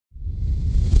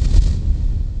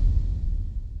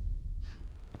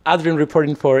Adrian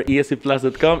reporting for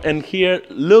ESCplus.com, and here,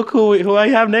 look who I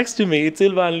have next to me. It's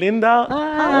Ylva and Linda.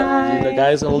 Hi. You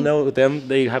guys all know them.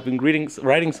 They have been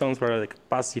writing songs for like the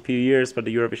past few years for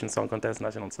the Eurovision Song Contest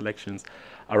national selections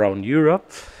around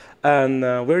Europe. And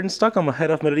we're in Stockholm ahead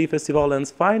of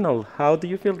Melodifestival's final. How do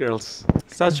you feel, girls?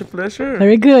 Such a pleasure.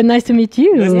 Very good. Nice to meet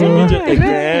you. Nice to meet you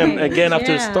again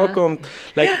after Stockholm.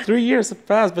 Like 3 years have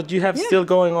passed, but you have still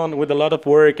going on with a lot of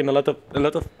work and a lot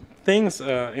of things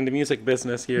in the music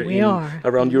business here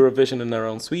around Eurovision and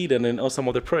around Sweden and also some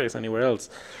other projects anywhere else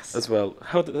as well.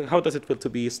 How does it feel to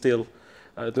be still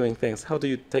doing things? How do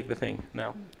you take the thing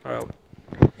now?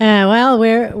 Well,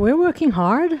 we're working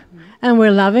hard and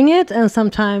we're loving it, and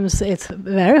sometimes it's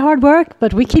very hard work,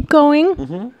 but we keep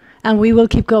going, and we will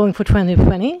keep going for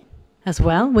 2020 as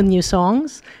well with new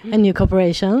songs and new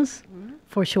cooperations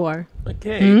for sure.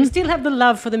 Okay. We still have the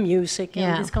love for the music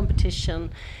and this competition.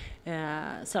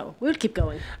 So we'll keep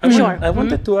going. I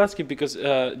wanted to ask you, because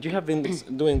you have been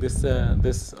doing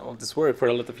all this work for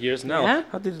a lot of years now. Yeah.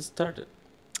 How did it start?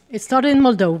 It started in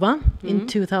Moldova in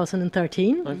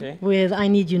 2013 with I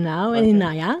Need You Now and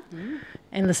Inaya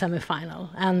in the semi-final,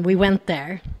 and we went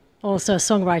there also as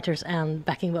songwriters and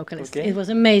backing vocalists. It was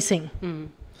amazing.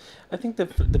 I think the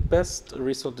best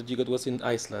result that you got was in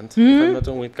Iceland, if I'm not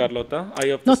wrong, with Carlotta,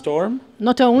 Eye of the Storm.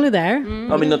 Not only there.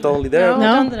 I mean, not only there.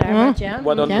 Not only there,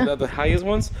 but one of the highest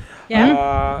ones.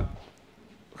 Yeah.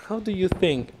 How do you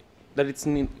think that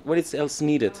what is else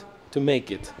needed to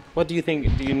make it? What do you think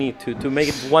you need to make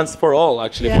it once for all,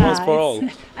 actually, once for all?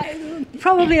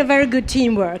 Probably a very good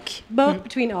teamwork, both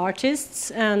between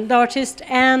artists and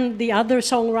the other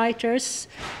songwriters,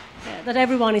 that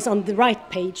everyone is on the right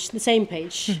page, the same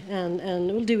page, and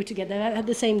we'll do it together, have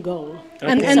the same goal.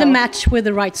 And the match with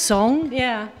the right song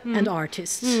and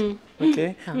artists.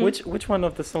 Okay. Which one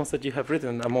of the songs that you have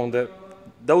written among the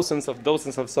dozens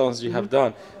of songs you have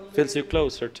done feels you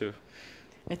closer to?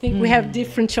 I think we have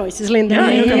different choices, Linda. Yeah,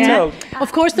 you can tell.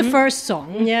 Of course, the first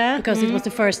song, because it was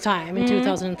the first time in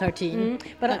 2013.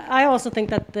 But I also think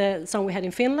that the song we had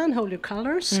in Finland, Hold Your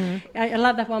Colors, I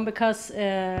love that one because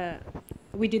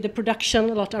we did the production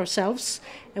a lot ourselves,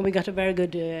 and we got a very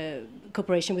good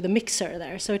cooperation with the mixer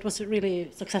there. So it was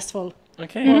really successful.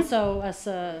 Okay. Also as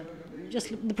just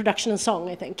the production and song,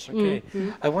 I think. Okay.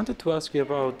 I wanted to ask you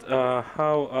about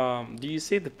how do you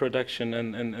see the production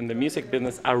and the music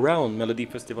business around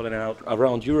Melodifestival and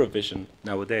around Eurovision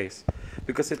nowadays?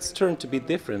 Because it's turned to be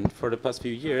different for the past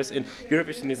few years, and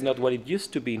Eurovision is not what it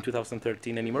used to be in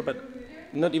 2013 anymore, but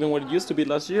not even what it used to be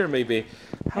last year, maybe.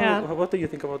 What do you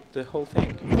think about the whole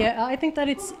thing? Yeah, I think that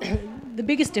it's the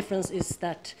biggest difference is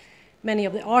that many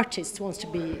of the artists wants to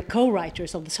be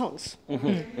co-writers of the songs.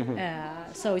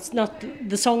 So it's not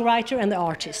the songwriter and the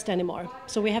artist anymore.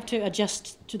 So we have to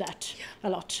adjust to that a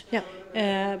lot.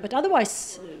 But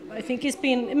otherwise, I think it's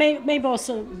been maybe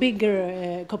also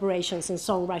bigger cooperations and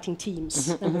songwriting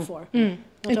teams than before.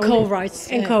 And co-writes.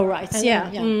 And co-writes,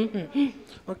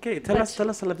 Okay, tell us a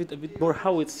little bit more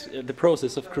how it's the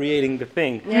process of creating the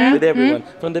thing with everyone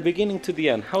from the beginning to the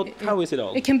end. How is it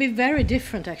all? It can be very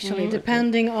different, actually,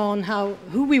 depending on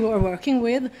who we were working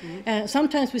with.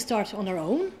 Sometimes we start on our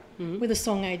own with a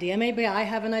song idea. Maybe I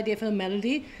have an idea for a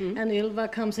melody, and Ylva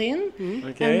comes in,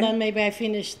 and then maybe I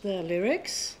finish the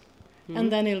lyrics. And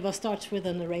then Ylva starts with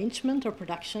an arrangement or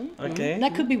production.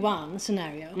 That could be one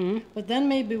scenario. But then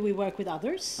maybe we work with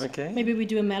others. Maybe we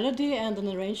do a melody and an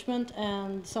arrangement,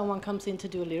 and someone comes in to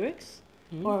do lyrics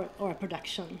or a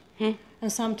production.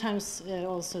 And sometimes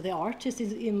also the artist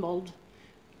is involved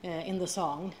in the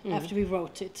song after we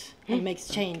wrote it and makes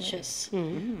changes.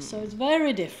 So it's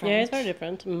very different. Yeah, it's very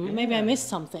different. Maybe I missed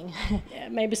something.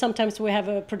 Maybe sometimes we have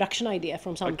a production idea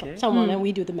from someone and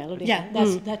we do the melody. Yeah,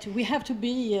 that we have to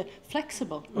be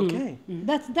flexible.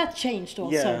 That changed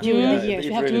also during the years.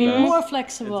 We have to be more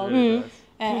flexible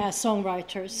as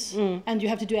songwriters, and you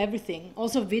have to do everything.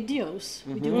 Also videos.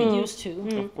 We do videos too.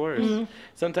 Of course.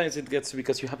 Sometimes it gets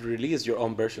because you have to release your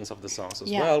own versions of the songs as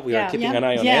well. We are keeping an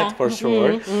eye on it for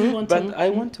sure. But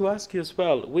I want to ask you as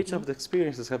well, which of the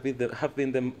experiences has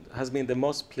been the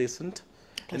most pleasant,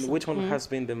 and which one has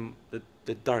been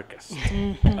the darkest?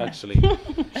 Actually,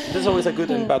 there's always a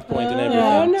good and bad point in everything.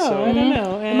 I don't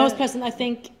know. The most pleasant, I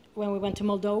think, when we went to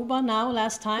Moldova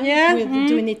last time with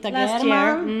Duinita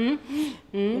Germa.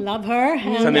 We love her.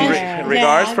 Sending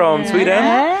regards from Sweden.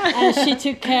 And she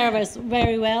took care of us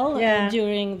very well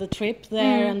during the trip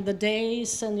there and the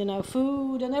days and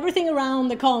food and everything around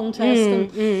the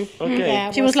contest.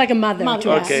 Okay. She was like a mother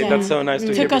to us. Okay, that's so nice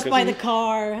to hear. Took us by the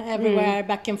car everywhere,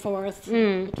 back and forth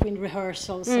between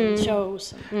rehearsals and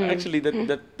shows. Actually,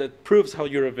 that proves how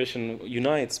Eurovision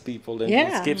unites people and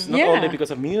it gives not only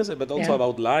because of music but also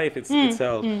about life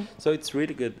itself. So it's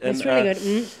really good. And, it's really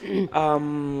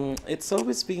good. It's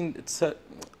always been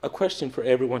a question for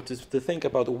everyone to think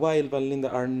about why Ylva and Linda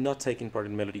are not taking part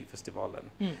in Melodifestivalen.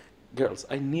 Girls,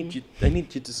 I need you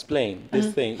to explain this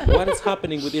thing. What is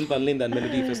happening with Ylva and Linda and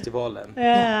Melodifestivalen?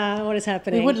 What is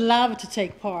happening? We would love to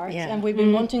take part, and we've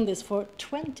been wanting this for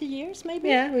 20 years, maybe.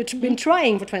 Yeah, we've been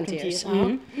trying for 20 years.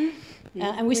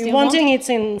 And we still wanting it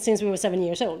since we were 7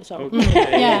 years old. So we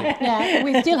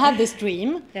still have this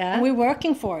dream, Yeah. and we're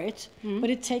working for it. But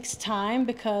it takes time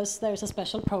because there's a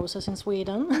special process in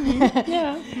Sweden,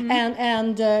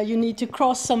 and you need to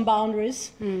cross some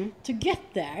boundaries to get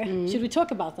there. Should we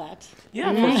talk about that?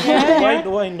 Yeah, for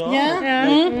sure. Why not?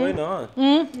 Why not?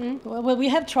 Well, we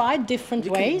have tried different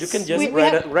ways. You can just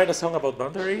write a song about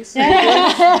boundaries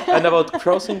and about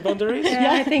crossing boundaries.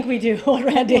 Yeah, I think we do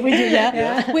already. We do,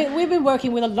 We've been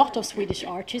working with a lot of Swedish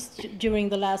artists during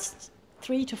the last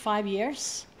 3 to 5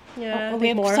 years. Yeah, we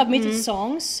have submitted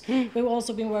songs. We've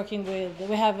also been working with,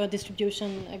 we have a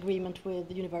distribution agreement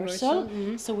with Universal,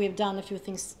 so we've done a few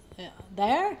things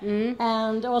there.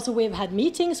 And also we've had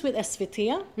meetings with SVT,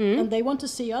 and they want to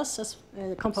see us as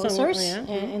composers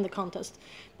in the contest.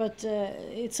 But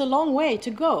it's a long way to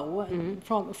go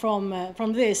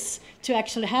from this to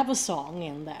actually have a song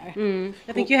in there.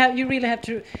 I think you really have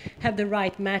to have the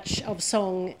right match of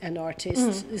song and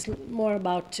artist. It's more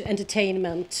about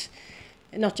entertainment,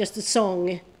 not just the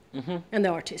song and the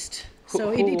artist.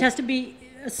 So it has to be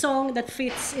a song that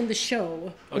fits in the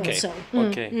show also.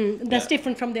 That's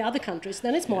different from the other countries.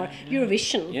 Then it's more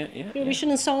Eurovision. Eurovision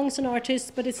and songs and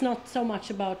artists, but it's not so much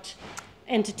about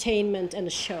entertainment and a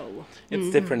show.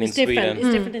 It's different in Sweden.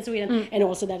 It's different in Sweden. And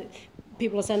also that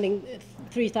people are sending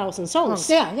 3,000 songs.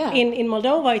 In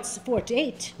Moldova, it's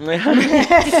 48.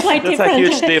 It's quite That's different. a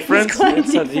huge difference.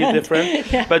 It's a huge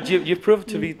difference. But you proved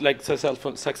to be like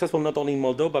successful not only in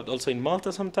Moldova but also in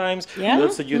Malta sometimes.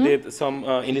 Also you did some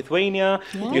in Lithuania.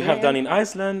 You have done in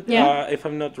Iceland. If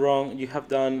I'm not wrong, you have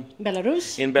done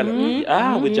Belarus. In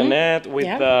Belarus. With Janet. With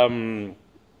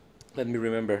let me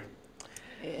remember.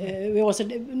 We also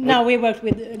we worked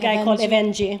with a guy called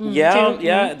Evenji.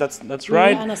 That's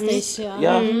right. Anastasia.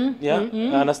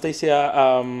 Anastasia.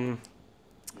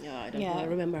 I don't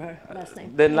remember her last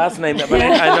name. The last name, but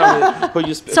I know who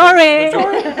you. Sorry.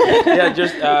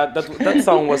 Just that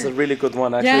song was a really good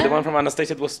one actually. The one from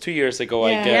Anastasia, it was 2 years ago,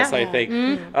 I guess. I think.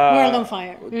 World on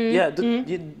Fire.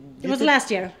 It was last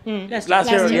year.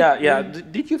 Last year.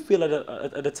 Did you feel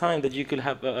at the time that you could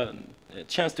have a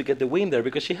chance to get the win there,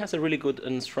 because she has a really good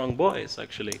and strong voice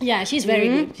actually? Yeah, she's very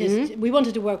good. We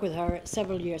wanted to work with her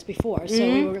several years before, so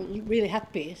we were really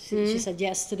happy. She said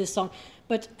yes to this song.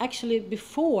 But actually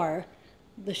before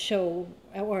the show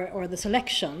or the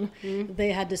selection,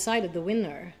 they had decided the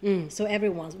winner. So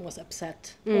everyone was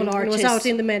upset. All artists. It was out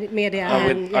in the media.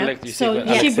 So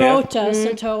she wrote us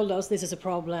and told us this is a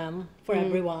problem for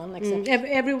everyone. Except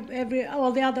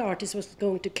all the other artists was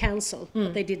going to cancel,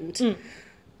 but they didn't.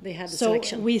 They had the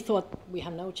selection. We thought we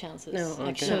have no chances,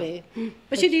 actually.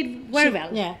 But she did very well.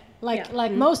 Yeah,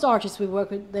 like most artists we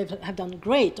work with, they have done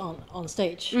great on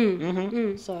stage.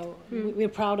 So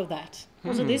we're proud of that.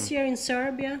 Also this year in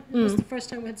Serbia, it was the first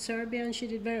time we had Serbia, and she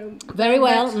did very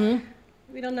well.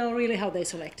 We don't know really how they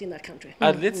select in that country.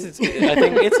 I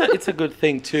think it's a good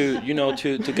thing to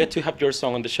get to have your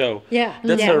song on the show.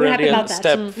 That's a really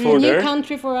step further. New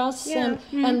country for us,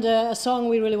 and a song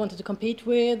we really wanted to compete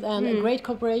with, and a great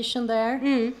cooperation there.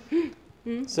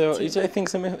 So I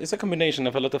think it's a combination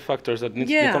of a lot of factors that need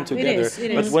to come together.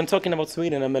 But when talking about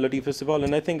Sweden and Melodifestivalen,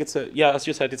 and I think it's as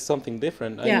you said, it's something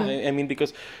different. I mean,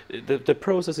 because the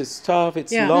process is tough,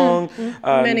 it's long.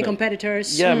 Many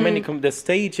competitors. The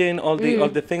staging, all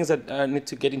the things that need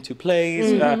to get into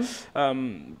place.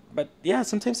 But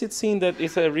sometimes it's seen that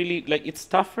it's a really it's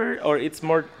tougher or it's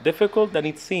more difficult than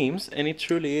it seems, and it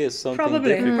truly is something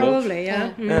difficult. Probably,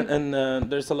 And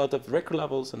there's a lot of record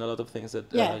levels and a lot of things that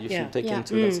you should take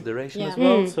into consideration Yeah. as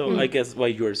well. So I guess why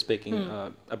you're speaking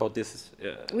about this.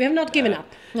 We have not given up.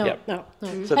 No. Yeah. No.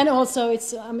 So- And also,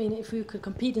 it's, I mean, if we could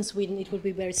compete in Sweden, it would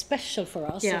be very special for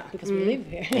us because we live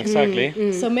here. Exactly.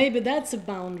 So maybe that's a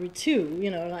boundary too, you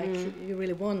know, like you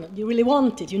really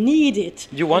want it, you need it.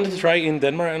 You wanted to try in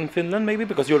Denmark and Finland, maybe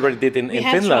because you already did in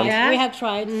Finland. We have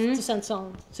tried to send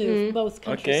songs to both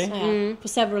countries for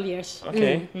several years.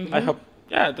 Okay, I hope.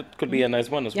 Yeah, that could be a nice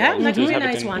one as well. That to could be a have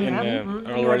it nice one.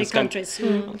 already Nordic stand- countries.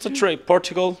 Also try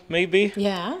Portugal, maybe.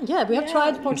 Yeah, we have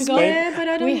tried Portugal. Spain. Yeah, but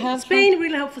I don't. We have Spain.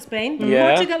 Really hope for Spain.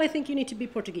 Yeah. Portugal, I think you need to be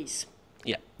Portuguese.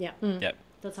 Yeah. Yeah. Yeah.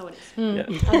 That's how it is.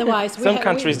 Yeah. Otherwise, Some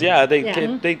countries, they Yeah.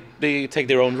 they take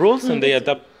their own rules and they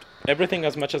adapt everything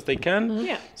as much as they can.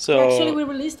 Yeah. So Actually, we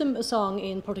released a song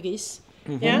in Portuguese.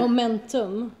 Yeah.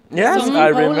 Momentum. yes, Song I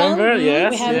from Poland. remember.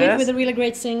 Yes, We have it yes. with a really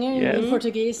great singer in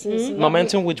Portuguese. It's lovely.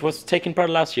 Momentum, which was taken part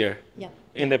last year Yeah.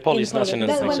 in the Polish national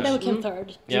That one, section. they came third.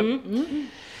 Yep.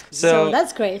 So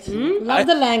that's great. Love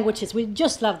the languages. We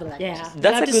just love the languages. Yeah. That's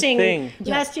We have a to good sing. thing.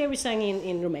 Last year we sang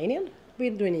in Romanian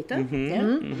with Duenita.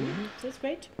 Yeah. So it's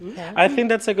great. I think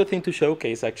that's a good thing to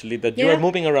showcase, actually, that you are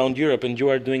moving around Europe and you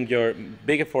are doing your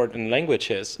big effort in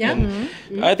languages. Yeah. And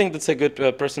I think that's a good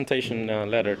presentation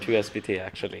letter to SVT,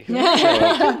 actually.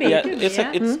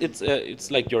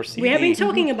 It's like your CV. We have been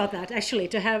talking about that actually,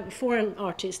 to have foreign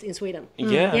artists in Sweden.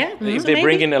 Yeah. Yeah. If So they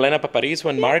bring maybe- in Elena Paparizou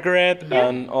and Margaret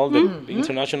and all the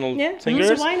international Yeah.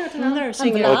 singers. So why not another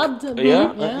singer? Vlad.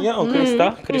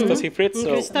 And Krista Sifrit.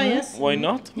 So Krista, yes. why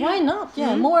not? Why not?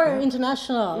 Yeah, more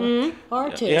international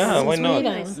artists. Yeah, why in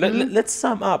not? Sweden. Let's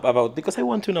sum up about, because I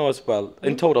want to know as well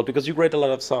in total, because you write a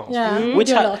lot of songs. Yeah, Which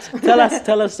we do a lot.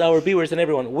 tell us our viewers and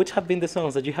everyone, which have been the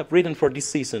songs that you have written for this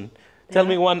season? Tell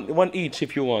me one each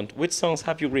if you want. Which songs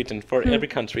have you written for every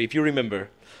country, if you remember?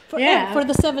 For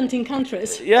the 17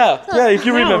 countries. Yeah, if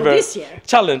you No, remember. this year.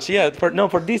 Challenge,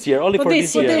 for this year, only for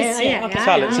this year. Yeah.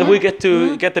 Challenge. So we get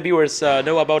to get the viewers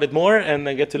know about it more and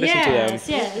then get to listen to them.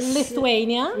 Yes.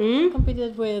 Lithuania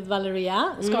competed with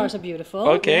Valeria. Scars Are Beautiful.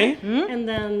 Okay. And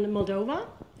then Moldova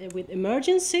with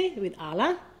Emergency with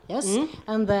Ala. Yes.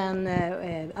 And then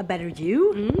A Better You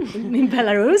in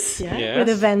Belarus Yes. with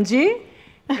Avengi.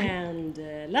 And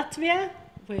Latvia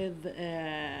with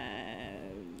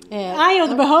Eye of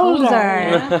the Beholder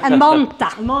and Monta.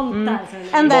 Monta.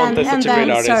 And then, Monta is such a great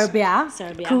artist.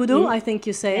 Serbia. Kudu, I think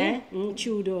you say.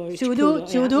 Chudo. Chudu.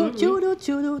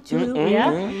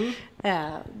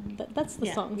 Yeah. That's the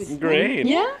songs. Great.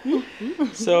 Yeah.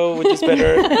 So we just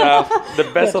better the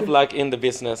best of luck in the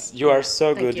business. You are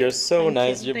so good. You're so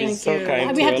nice. You've been so kind And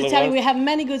to we have all to of tell you, us. we have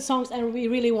many good songs, and we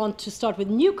really want to start with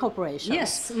new corporations.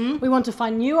 Yes. We want to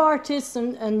find new artists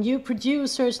and new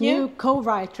producers, new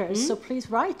co-writers. So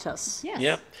please write us. Yes.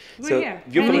 Yep. We're So here.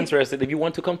 you feel interested, if you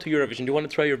want to come to Eurovision, you want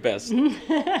to try your best.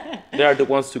 They are the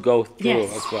ones to go through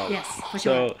Yes. as well. Yes, for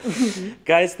sure. So,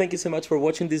 guys, thank you so much for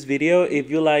watching this video. If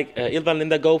you like Ylva and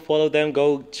Linda, go follow them.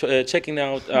 Go checking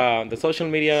out the social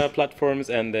media platforms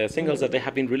and the singles that they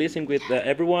have been releasing with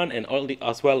everyone and all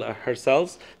as well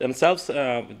themselves.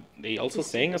 They also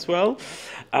sing as well.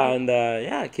 And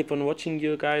keep on watching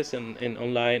you guys in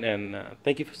online. And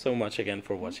thank you so much again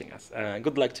for watching us.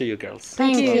 Good luck to you girls.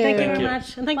 Thank you. Thank you Thank very you.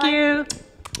 much. And thank you.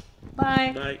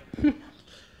 Bye. Bye.